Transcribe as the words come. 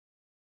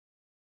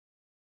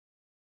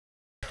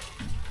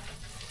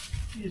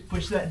just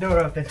pushed that door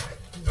open.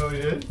 Oh,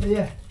 you did?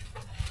 Yeah.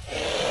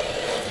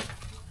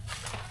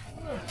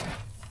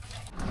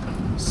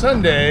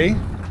 Sunday,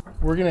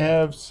 we're gonna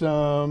have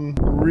some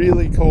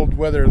really cold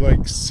weather,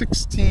 like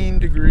 16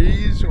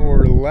 degrees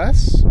or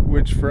less,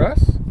 which for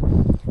us,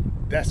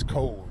 that's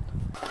cold.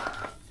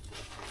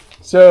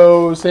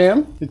 So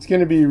Sam, it's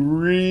gonna be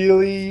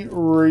really,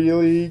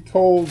 really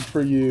cold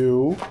for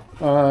you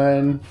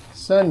on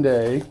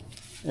Sunday,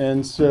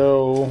 and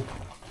so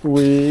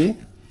we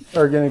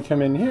are gonna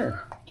come in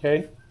here,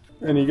 okay?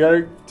 And you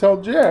gotta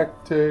tell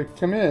Jack to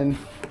come in.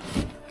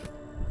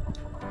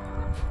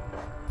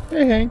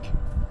 Hey Hank.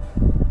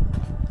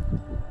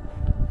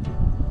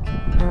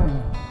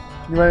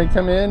 You want to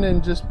come in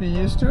and just be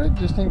used to it,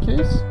 just in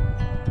case?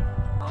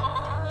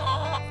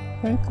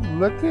 Hank,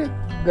 look at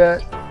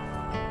that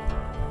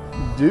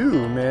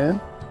dew, man.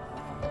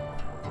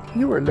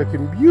 You are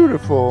looking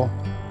beautiful.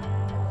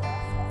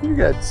 You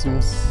got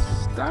some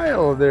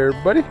style there,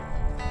 buddy.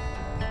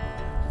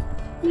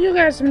 You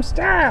got some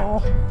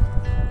style.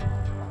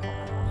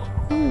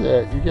 Look at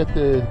that. You got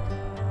the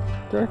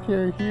dark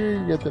hair here.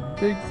 You got the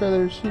big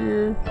feathers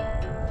here.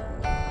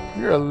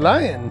 You're a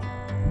lion.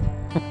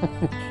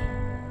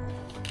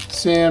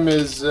 Sam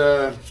is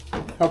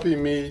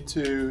helping me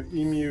to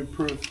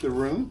emu-proof the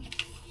room.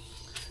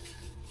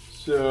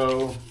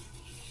 So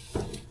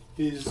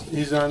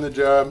he's on the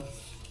job.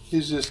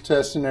 He's just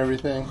testing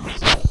everything,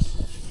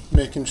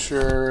 making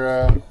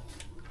sure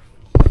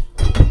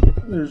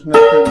there's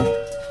nothing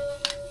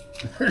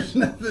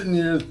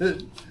here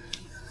that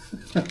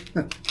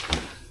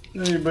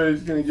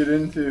anybody's gonna get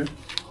into.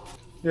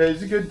 Yeah,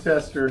 he's a good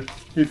tester.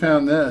 He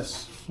found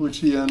this, which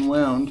he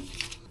unwound.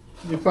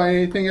 You find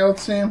anything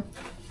else, Sam?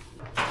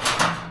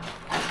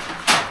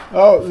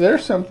 Oh,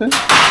 there's something.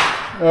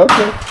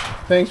 Okay,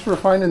 thanks for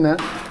finding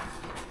that.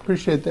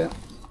 Appreciate that.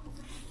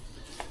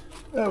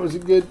 That's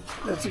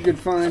a good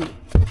find.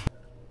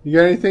 You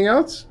got anything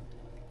else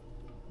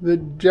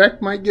that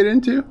Jack might get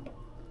into?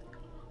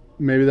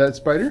 Maybe that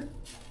spider?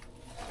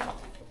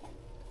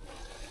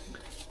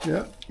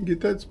 Yeah, get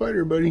that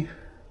spider, buddy.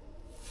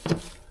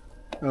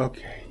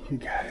 Okay, you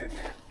got it.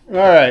 All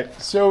right,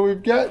 so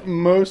we've got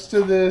most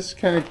of this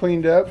kind of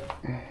cleaned up.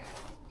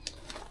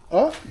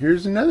 Oh,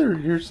 here's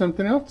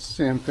something else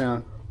Sam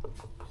found.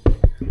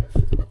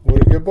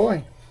 What a good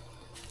boy.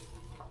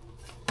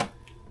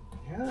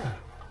 Yeah.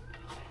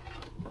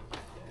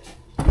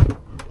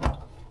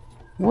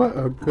 What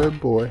a good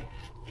boy.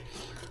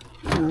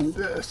 And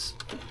this.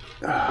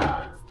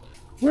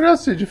 What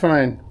else did you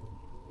find?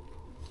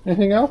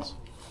 Anything else?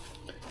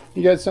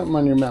 You got something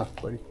on your mouth,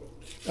 buddy.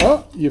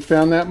 Oh, you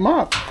found that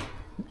mop.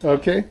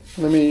 Okay,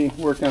 let me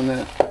work on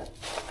that.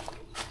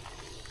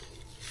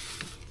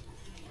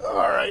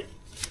 All right,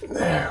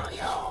 there we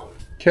go.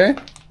 Okay,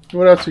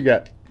 what else you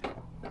got?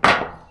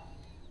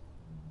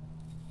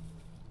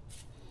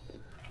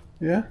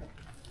 Yeah,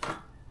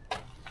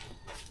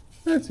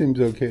 that seems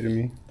okay to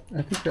me.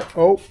 I think that,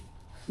 oh,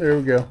 there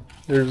we go.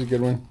 There's a good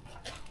one.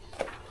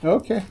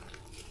 Okay.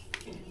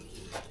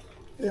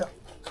 Yeah.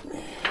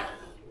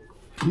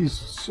 He's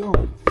so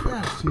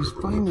fast. He's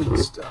finding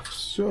stuff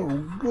so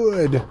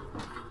good.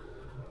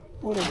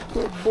 What a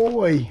good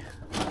boy.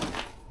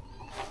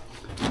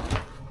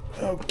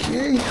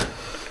 Okay.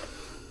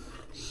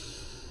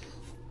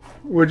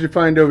 What'd you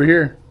find over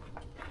here?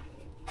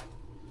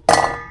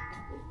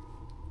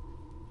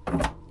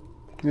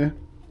 Yeah,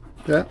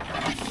 that.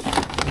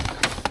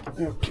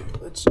 Okay,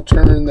 let's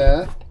turn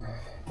that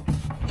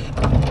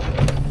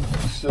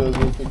so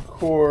that the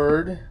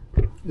cord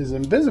is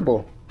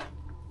invisible.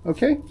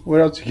 Okay, what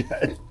else you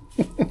got?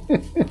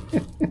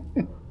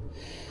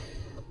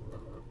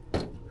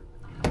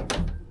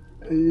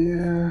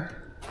 Yeah.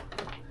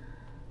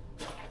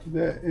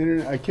 That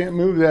internet, I can't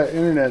move that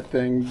internet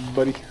thing,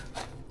 buddy.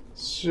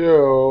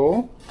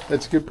 So,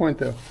 that's a good point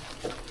though.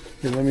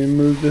 Okay, let me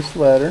move this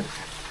ladder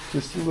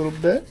just a little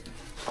bit.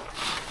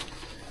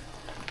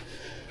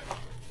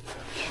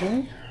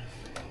 Okay.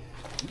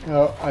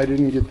 Oh, I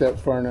didn't get that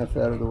far enough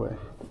out of the way.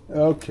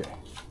 Okay.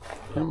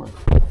 Come on.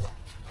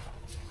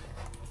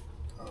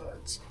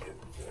 Let's get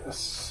this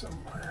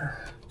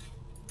somewhere.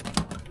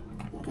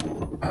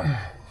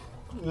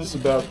 This is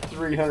about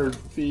 300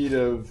 feet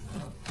of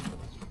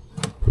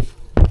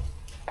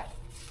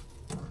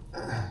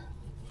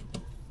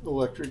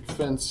electric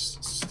fence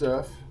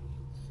stuff.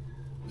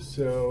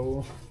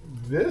 So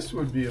this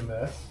would be a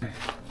mess.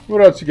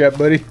 What else you got,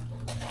 buddy?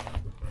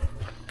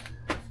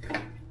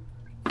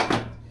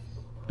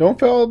 Don't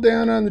fall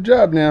down on the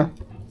job now.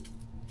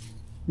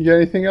 You got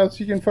anything else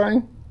you can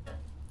find?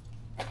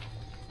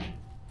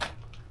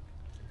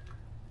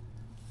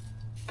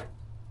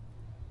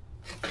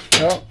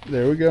 Oh,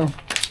 there we go.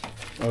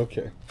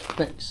 Okay,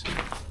 thanks.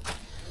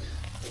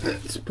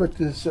 Let's put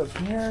this up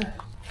here.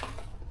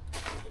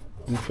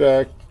 In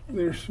fact,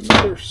 there's some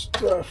other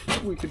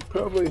stuff we could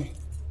probably...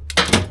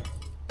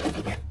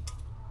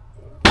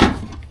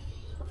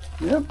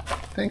 Yep,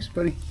 thanks,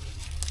 buddy.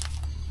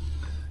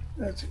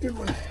 That's a good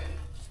one.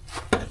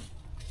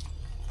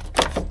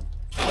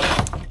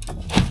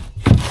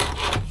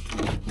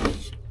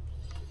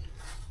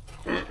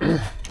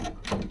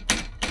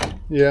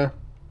 Yeah.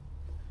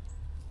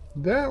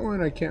 That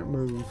one I can't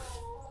move.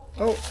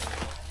 Oh,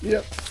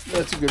 yep,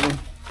 that's a good one.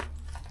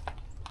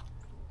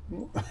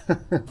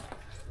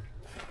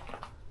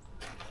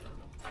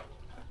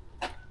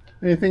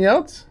 Anything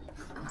else?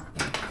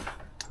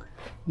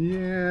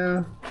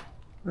 Yeah,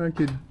 I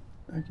could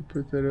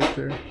put that up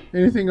there.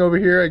 Anything over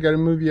here? I got to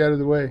move you out of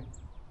the way.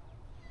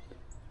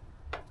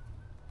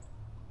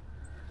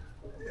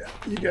 Yeah,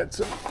 you got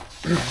some.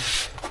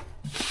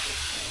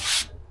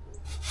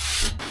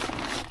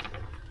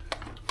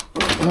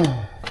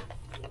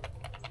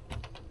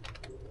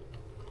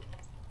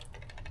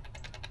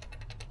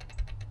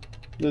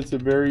 That's a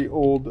very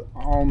old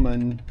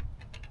almond.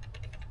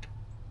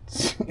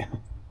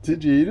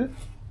 Did you eat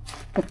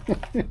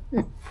it?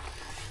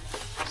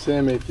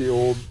 Sam ate the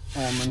old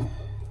almond.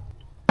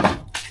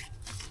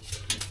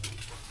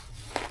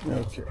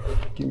 Okay,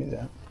 give me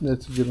that.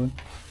 That's a good one.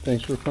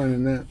 Thanks for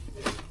finding that.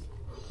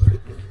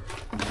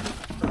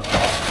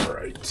 All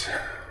right.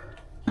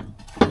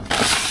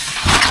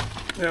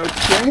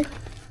 Okay.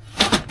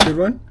 Good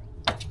one.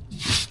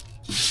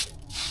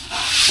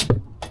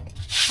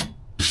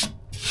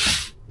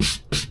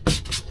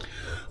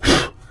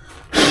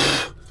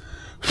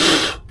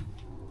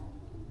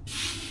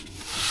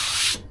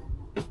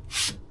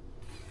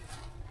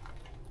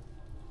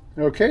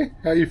 Okay,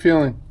 how you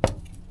feeling?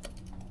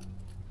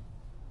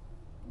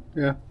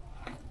 Yeah.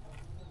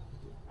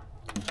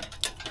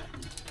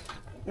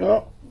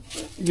 Oh,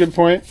 good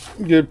point.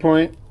 Good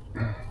point.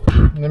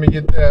 Let me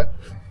get that.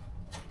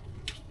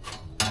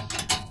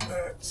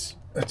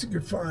 That's a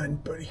good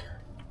find, buddy.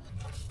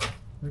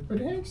 But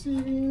hey,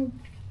 Stevie, you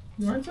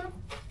want some?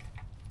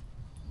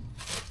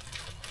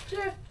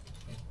 Yeah.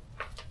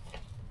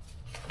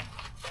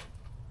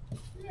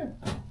 Yeah.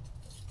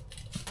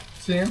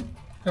 Sam,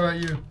 how about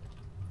you?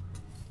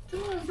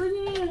 Come on, bring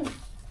it in.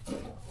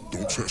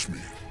 Don't touch me.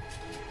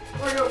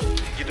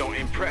 You don't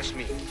impress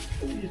me.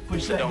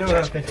 Push So that don't door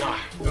touch up me. there. Nah.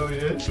 Oh,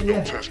 yeah? So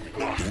don't touch me.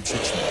 Don't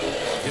touch me.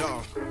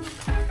 Yo.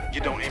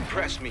 You don't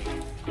impress me.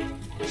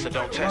 So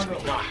don't touch me.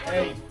 Nah.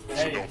 Hey, So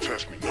hey. don't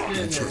touch me.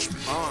 Don't touch me.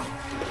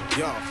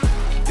 Yo,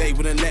 they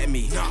wouldn't let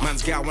me.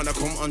 Man's gal wanna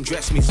come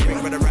undress me.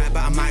 Swing with the right,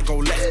 but I might go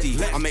lefty.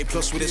 I make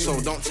plus with it,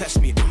 so don't test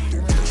me.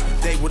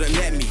 They wouldn't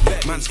let me.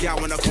 Man's gal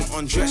wanna come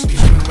undress me.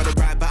 Swing with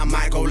the right, but I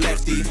might go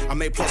lefty. I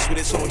make plus with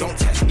it, so don't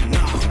test me.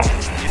 Nah.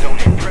 You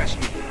don't impress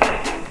me.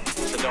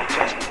 So don't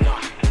test me.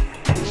 Nah.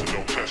 So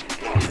don't touch me.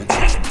 Don't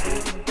touch me.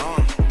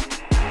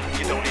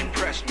 You don't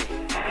impress me.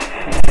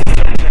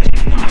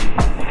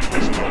 So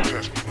don't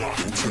touch me.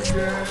 Don't touch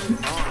me.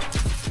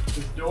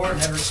 This door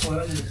never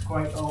closes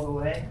quite all the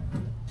way.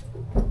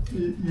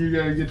 You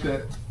gotta get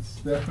that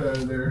stuff out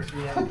of there.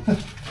 Yeah.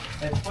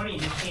 That's funny, you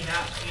just came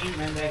out and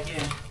ran back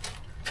in.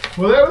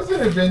 Well, that was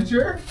an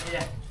adventure.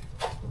 Yeah.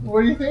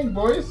 What do you think,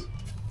 boys?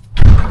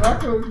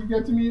 Rocco, you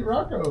got to meet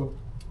Rocco.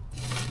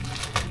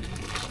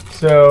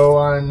 So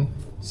on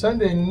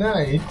Sunday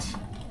night,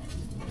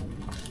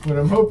 what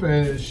I'm hoping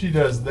is she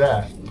does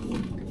that.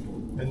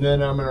 And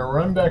then I'm gonna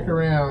run back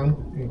around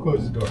and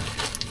close the door.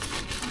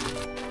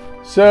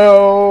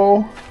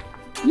 So,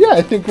 yeah,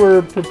 I think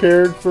we're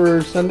prepared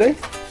for Sunday.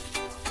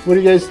 What do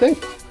you guys think?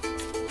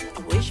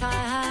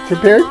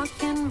 Prepared? What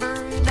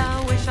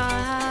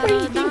do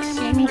you think,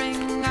 Sammy?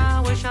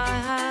 I wish I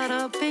had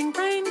a pink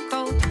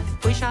raincoat.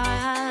 Wish I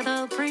had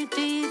a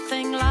pretty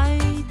thing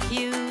like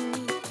you.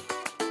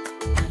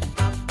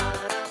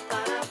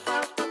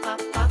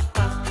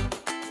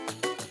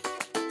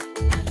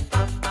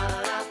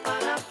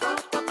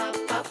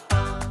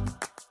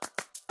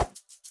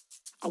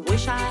 I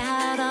wish I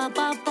had a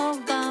bubble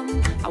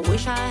gum. I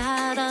wish I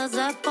had a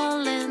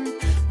zeppelin.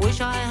 Wish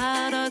I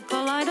had a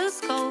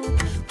kaleidoscope.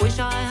 Wish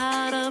I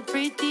had a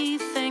pretty